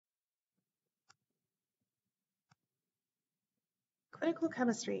Clinical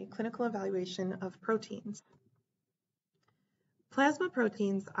chemistry, clinical evaluation of proteins. Plasma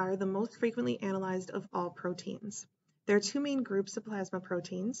proteins are the most frequently analyzed of all proteins. There are two main groups of plasma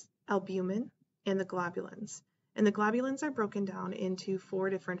proteins, albumin and the globulins. And the globulins are broken down into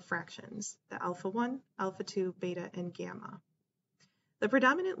four different fractions, the alpha-1, alpha-2, beta, and gamma. The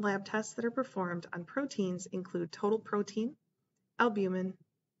predominant lab tests that are performed on proteins include total protein, albumin,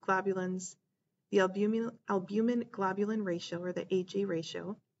 globulins, the albumin-globulin ratio, or the AG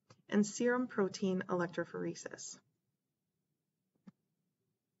ratio, and serum protein electrophoresis.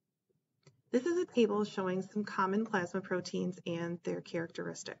 This is a table showing some common plasma proteins and their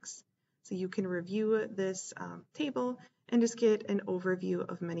characteristics. So you can review this table and just get an overview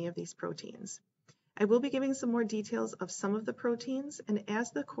of many of these proteins. I will be giving some more details of some of the proteins, and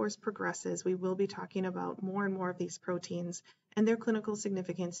as the course progresses, we will be talking about more and more of these proteins and their clinical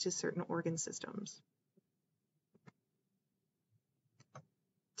significance to certain organ systems.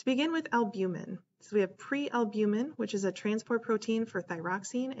 To begin with albumin, so we have prealbumin, which is a transport protein for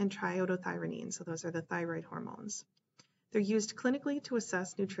thyroxine and triiodothyronine, so those are the thyroid hormones. They're used clinically to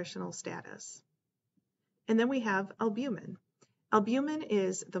assess nutritional status. And then we have albumin. Albumin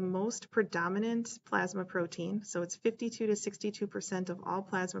is the most predominant plasma protein, so it's 52 to 62% of all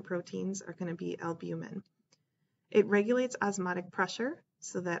plasma proteins are going to be albumin. It regulates osmotic pressure,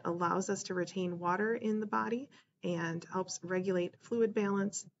 so that allows us to retain water in the body and helps regulate fluid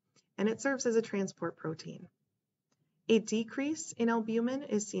balance, and it serves as a transport protein. A decrease in albumin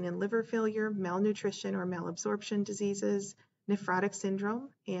is seen in liver failure, malnutrition or malabsorption diseases, nephrotic syndrome,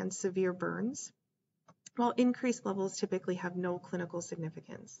 and severe burns, while increased levels typically have no clinical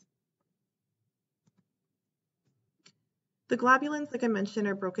significance. The globulins, like I mentioned,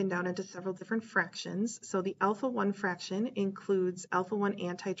 are broken down into several different fractions. So the alpha-1 fraction includes alpha-1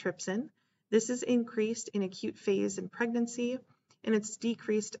 antitrypsin. This is increased in acute phase in pregnancy, and it's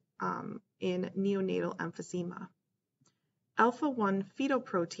decreased in neonatal emphysema. Alpha-1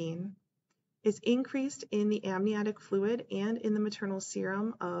 fetoprotein is increased in the amniotic fluid and in the maternal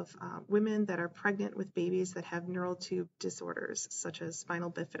serum of women that are pregnant with babies that have neural tube disorders, such as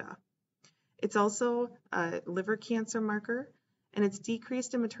spinal bifida. It's also a liver cancer marker, and it's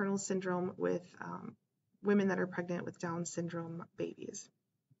decreased in maternal syndrome with women that are pregnant with Down syndrome babies.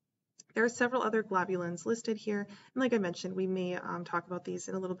 There are several other globulins listed here, and like I mentioned, we may talk about these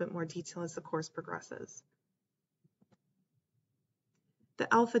in a little bit more detail as the course progresses.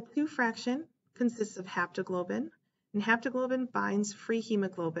 The alpha-2 fraction consists of haptoglobin, and haptoglobin binds free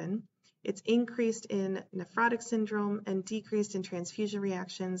hemoglobin. It's increased in nephrotic syndrome and decreased in transfusion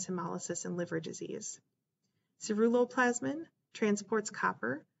reactions, hemolysis, and liver disease. Ceruloplasmin transports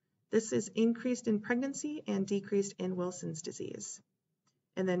copper. This is increased in pregnancy and decreased in Wilson's disease.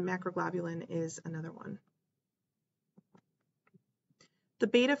 And then macroglobulin is another one. The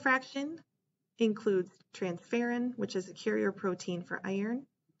beta fraction includes transferrin, which is a carrier protein for iron.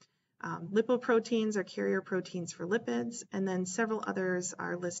 Lipoproteins are carrier proteins for lipids, and then several others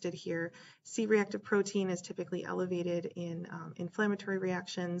are listed here. C-reactive protein is typically elevated in inflammatory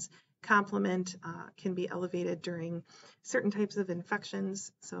reactions. Complement can be elevated during certain types of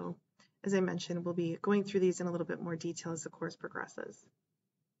infections. So, as I mentioned, we'll be going through these in a little bit more detail as the course progresses.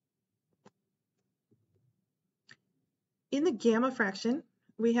 In the gamma fraction,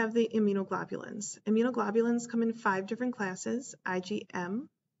 we have the immunoglobulins. Immunoglobulins come in 5 different classes: IgM,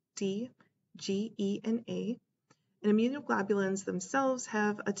 D, G, E, and A. And immunoglobulins themselves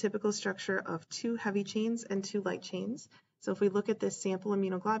have a typical structure of 2 heavy chains and 2 light chains. So if we look at this sample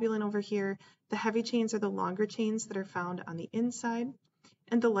immunoglobulin over here, the heavy chains are the longer chains that are found on the inside,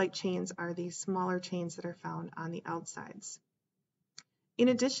 and the light chains are the smaller chains that are found on the outsides. In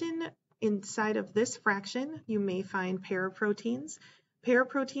addition, inside of this fraction, you may find paraproteins.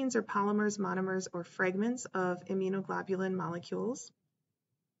 Paraproteins are polymers, monomers, or fragments of immunoglobulin molecules.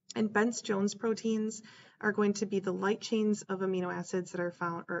 And Bence-Jones proteins are going to be the light chains of amino acids that are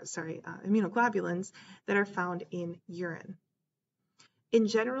found, immunoglobulins that are found in urine. In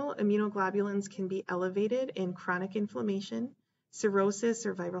general, immunoglobulins can be elevated in chronic inflammation, cirrhosis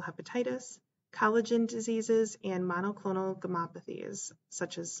or viral hepatitis, collagen diseases, and monoclonal gammopathies,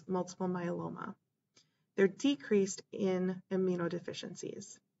 such as multiple myeloma. They're decreased in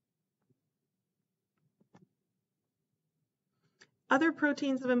immunodeficiencies. Other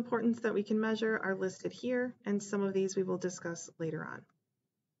proteins of importance that we can measure are listed here, and some of these we will discuss later on.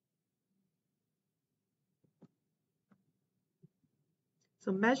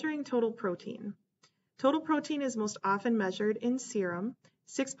 So measuring total protein. Total protein is most often measured in serum.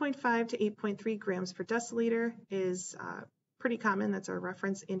 6.5 to 8.3 grams per deciliter is pretty common. That's our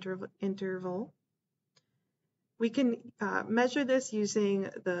reference interval. We can measure this using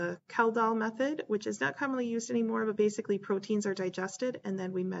the Kaldal method, which is not commonly used anymore, but basically proteins are digested and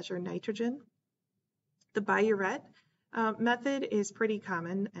then we measure nitrogen. The Biuret method is pretty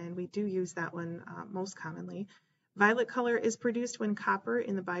common, and we do use that one most commonly. Violet color is produced when copper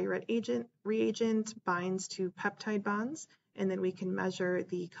in the Biuret reagent binds to peptide bonds, and then we can measure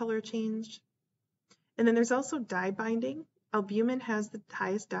the color change. And then there's also dye binding. Albumin has the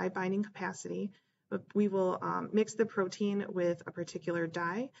highest dye binding capacity, but we will mix the protein with a particular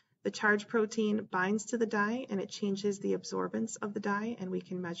dye. The charged protein binds to the dye and it changes the absorbance of the dye, and we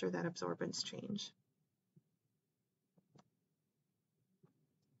can measure that absorbance change.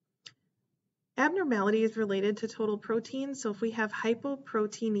 Abnormalities related to total protein. So if we have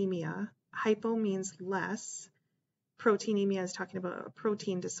hypoproteinemia, hypo means less. Proteinemia is talking about a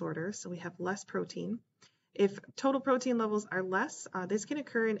protein disorder, so we have less protein. If total protein levels are less, this can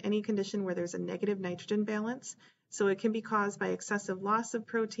occur in any condition where there's a negative nitrogen balance. So it can be caused by excessive loss of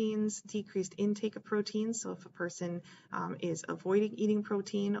proteins, decreased intake of proteins. So if a person is avoiding eating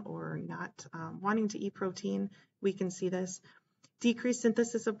protein or not wanting to eat protein, we can see this. Decreased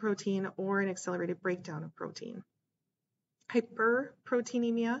synthesis of protein or an accelerated breakdown of protein.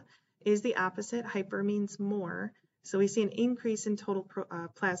 Hyperproteinemia is the opposite. Hyper means more. So we see an increase in total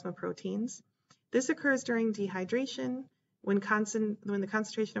plasma proteins. This occurs during dehydration when the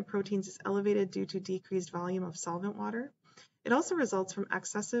concentration of proteins is elevated due to decreased volume of solvent water. It also results from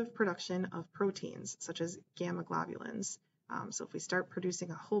excessive production of proteins, such as gamma globulins. So if we start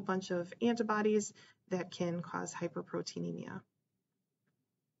producing a whole bunch of antibodies, that can cause hyperproteinemia.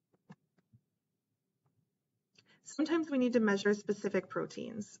 Sometimes we need to measure specific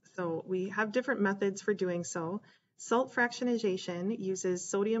proteins. So we have different methods for doing so. Salt fractionation uses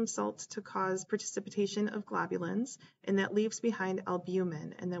sodium salt to cause precipitation of globulins, and that leaves behind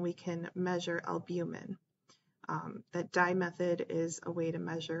albumin, and then we can measure albumin. That dye method is a way to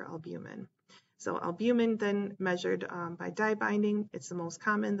measure albumin. So albumin then measured by dye binding, it's the most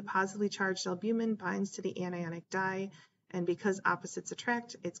common. The positively charged albumin binds to the anionic dye, and because opposites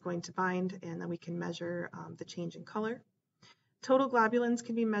attract, it's going to bind, and then we can measure the change in color. Total globulins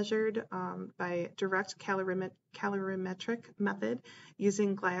can be measured by direct calorimetric method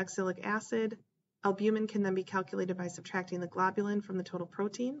using glyoxylic acid. Albumin can then be calculated by subtracting the globulin from the total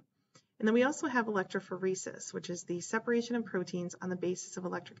protein. And then we also have electrophoresis, which is the separation of proteins on the basis of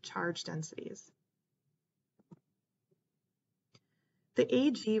electric charge densities. The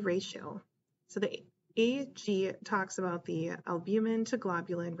AG ratio. So the AG talks about the albumin to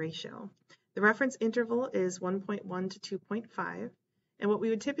globulin ratio. The reference interval is 1.1 to 2.5, and what we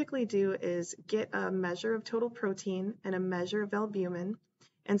would typically do is get a measure of total protein and a measure of albumin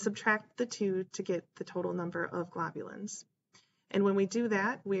and subtract the two to get the total number of globulins. And when we do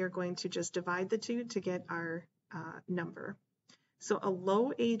that, we are going to just divide the two to get our number. So a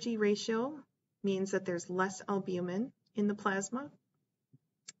low AG ratio means that there's less albumin in the plasma.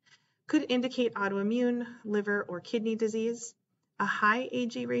 Could indicate autoimmune, liver, or kidney disease. A high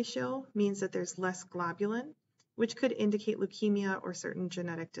AG ratio means that there's less globulin, which could indicate leukemia or certain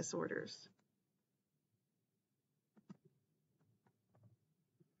genetic disorders.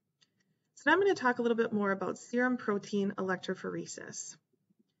 So now I'm going to talk a little bit more about serum protein electrophoresis.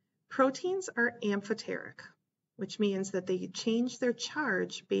 Proteins are amphoteric, which means that they change their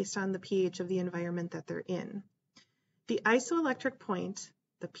charge based on the pH of the environment that they're in. The isoelectric point,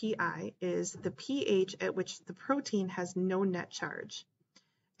 the PI, is the pH at which the protein has no net charge.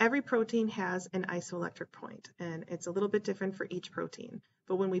 Every protein has an isoelectric point, and it's a little bit different for each protein.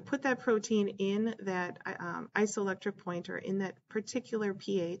 But when we put that protein in that isoelectric point or in that particular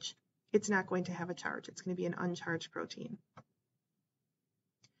pH, it's not going to have a charge. It's going to be an uncharged protein.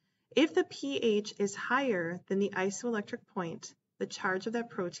 If the pH is higher than the isoelectric point, the charge of that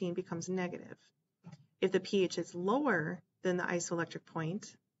protein becomes negative. If the pH is lower than the isoelectric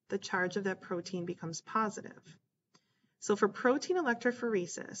point, the charge of that protein becomes positive. So for protein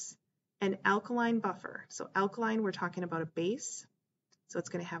electrophoresis, an alkaline buffer, so alkaline, we're talking about a base, so it's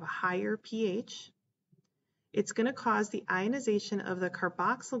going to have a higher pH. It's going to cause the ionization of the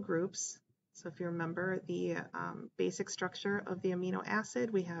carboxyl groups. So if you remember the basic structure of the amino acid,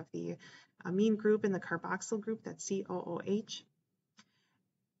 we have the amine group and the carboxyl group, that's COOH.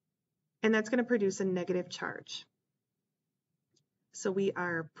 And that's going to produce a negative charge. So we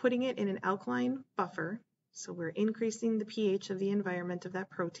are putting it in an alkaline buffer. So we're increasing the pH of the environment of that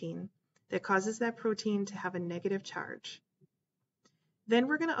protein that causes that protein to have a negative charge. Then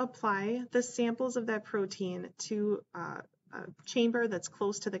we're going to apply the samples of that protein to a chamber that's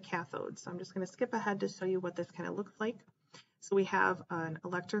close to the cathode. So I'm just going to skip ahead to show you what this kind of looks like. So we have an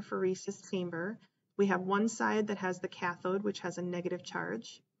electrophoresis chamber We have one side that has the cathode, which has a negative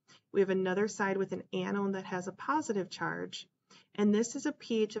charge. We have another side with an anode that has a positive charge. And this is a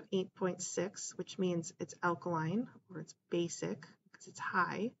pH of 8.6, which means it's alkaline, or it's basic, because it's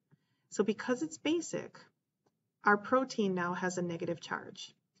high. So because it's basic, our protein now has a negative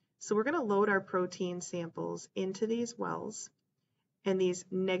charge. So we're going to load our protein samples into these wells, and these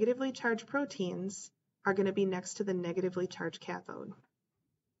negatively charged proteins are going to be next to the negatively charged cathode.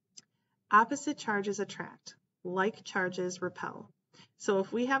 Opposite charges attract, like charges repel. So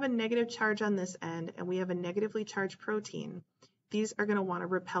if we have a negative charge on this end and we have a negatively charged protein, these are going to want to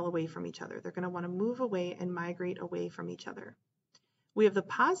repel away from each other. They're going to want to move away and migrate away from each other. We have the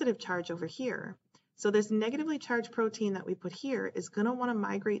positive charge over here. So this negatively charged protein that we put here is going to want to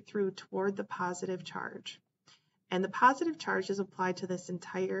migrate through toward the positive charge. And the positive charge is applied to this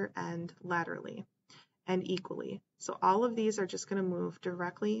entire end laterally and equally. So all of these are just going to move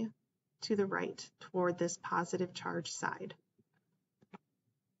directly to the right toward this positive charge side.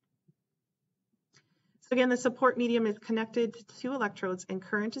 So again, the support medium is connected to two electrodes and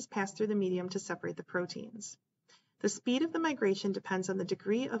current is passed through the medium to separate the proteins. The speed of the migration depends on the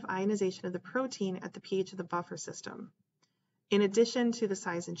degree of ionization of the protein at the pH of the buffer system, in addition to the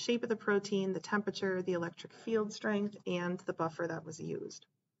size and shape of the protein, the temperature, the electric field strength, and the buffer that was used.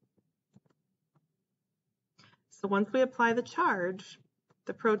 So once we apply the charge,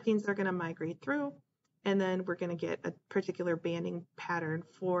 the proteins are going to migrate through, and then we're going to get a particular banding pattern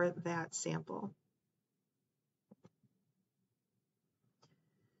for that sample.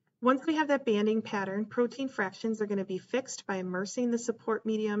 Once we have that banding pattern, protein fractions are going to be fixed by immersing the support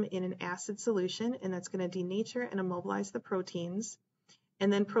medium in an acid solution, and that's going to denature and immobilize the proteins.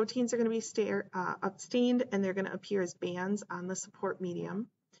 And then proteins are going to be stained, and they're going to appear as bands on the support medium.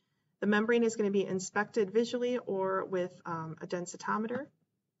 The membrane is going to be inspected visually or with a densitometer.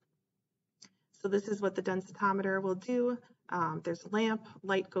 So this is what the densitometer will do. There's a lamp,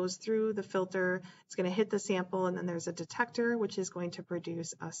 light goes through the filter, it's going to hit the sample, and then there's a detector which is going to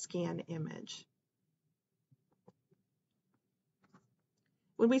produce a scan image.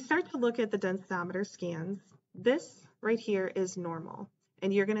 When we start to look at the densitometer scans, this right here is normal.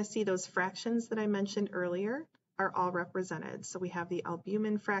 And you're going to see those fractions that I mentioned earlier are all represented. So we have the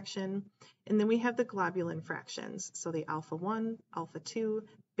albumin fraction, and then we have the globulin fractions. So the alpha 1, alpha 2,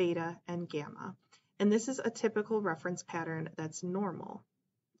 beta, and gamma. And this is a typical reference pattern that's normal.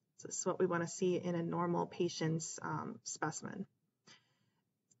 So this is what we want to see in a normal patient's specimen.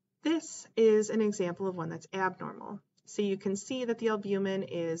 This is an example of one that's abnormal. So you can see that the albumin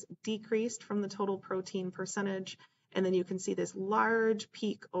is decreased from the total protein percentage, and then you can see this large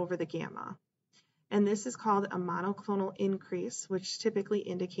peak over the gamma. And this is called a monoclonal increase, which typically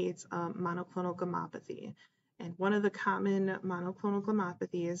indicates a monoclonal gammopathy. And one of the common monoclonal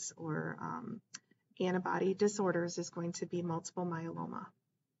gammopathies or antibody disorders is going to be multiple myeloma.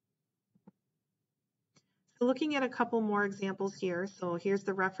 So looking at a couple more examples here. So here's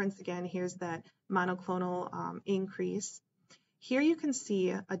the reference again. Here's that monoclonal increase. Here you can see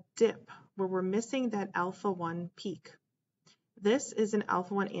a dip where we're missing that alpha 1 peak. This is an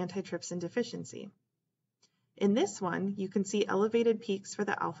alpha 1 antitrypsin deficiency. In this one, you can see elevated peaks for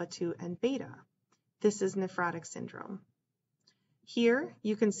the alpha 2 and beta. This is nephrotic syndrome. Here,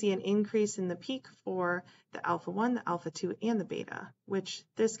 you can see an increase in the peak for the alpha 1, the alpha 2, and the beta, which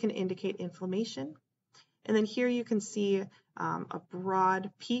this can indicate inflammation. And then here you can see a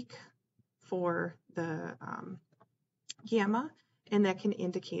broad peak for the gamma, and that can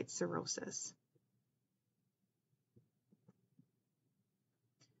indicate cirrhosis.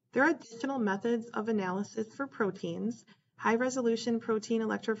 There are additional methods of analysis for proteins. High-resolution protein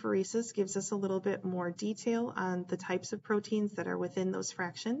electrophoresis gives us a little bit more detail on the types of proteins that are within those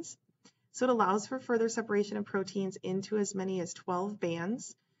fractions. So it allows for further separation of proteins into as many as 12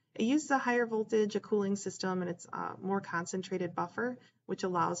 bands. It uses a higher voltage, a cooling system, and it's a more concentrated buffer, which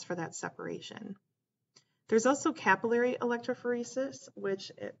allows for that separation. There's also capillary electrophoresis,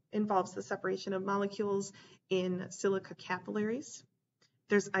 which involves the separation of molecules in silica capillaries.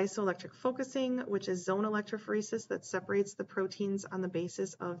 There's isoelectric focusing, which is zone electrophoresis that separates the proteins on the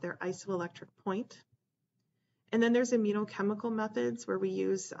basis of their isoelectric point. And then there's immunochemical methods where we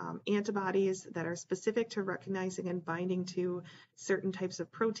use antibodies that are specific to recognizing and binding to certain types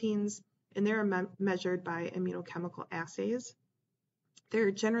of proteins, and they're measured by immunochemical assays.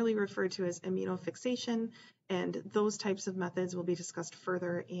 They're generally referred to as immunofixation, and those types of methods will be discussed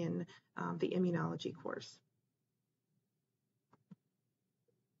further in the immunology course.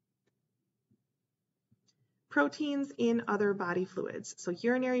 Proteins in other body fluids. So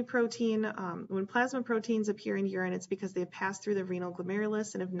urinary protein, when plasma proteins appear in urine, it's because they have passed through the renal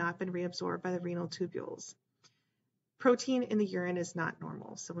glomerulus and have not been reabsorbed by the renal tubules. Protein in the urine is not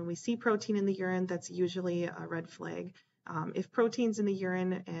normal. So when we see protein in the urine, that's usually a red flag. If protein's in the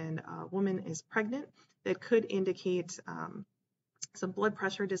urine and a woman is pregnant, that could indicate some blood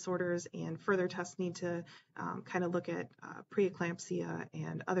pressure disorders, and further tests need to kind of look at preeclampsia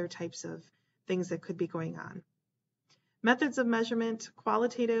and other types of things that could be going on. Methods of measurement: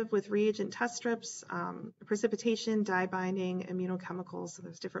 qualitative with reagent test strips, precipitation, dye binding, immunochemicals. So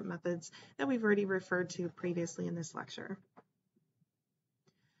there's different methods that we've already referred to previously in this lecture.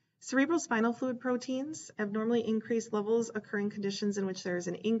 Cerebrospinal fluid proteins. Abnormally increased levels occur in conditions in which there is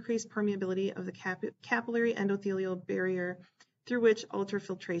an increased permeability of the capillary endothelial barrier through which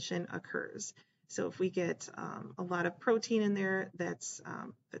ultrafiltration occurs. So if we get a lot of protein in there, that's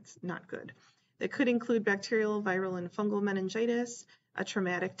not good. That could include bacterial, viral, and fungal meningitis, a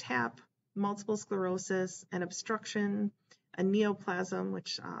traumatic tap, multiple sclerosis, an obstruction, a neoplasm,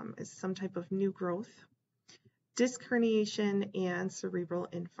 which is some type of new growth, disc herniation, and cerebral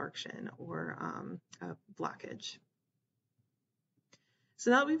infarction or a blockage. So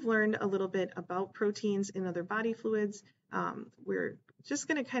now that we've learned a little bit about proteins in other body fluids, we're just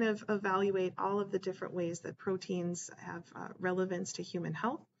going to kind of evaluate all of the different ways that proteins have relevance to human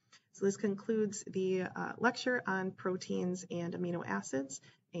health. So this concludes the lecture on proteins and amino acids,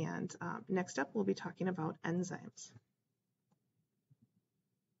 and next up we'll be talking about enzymes.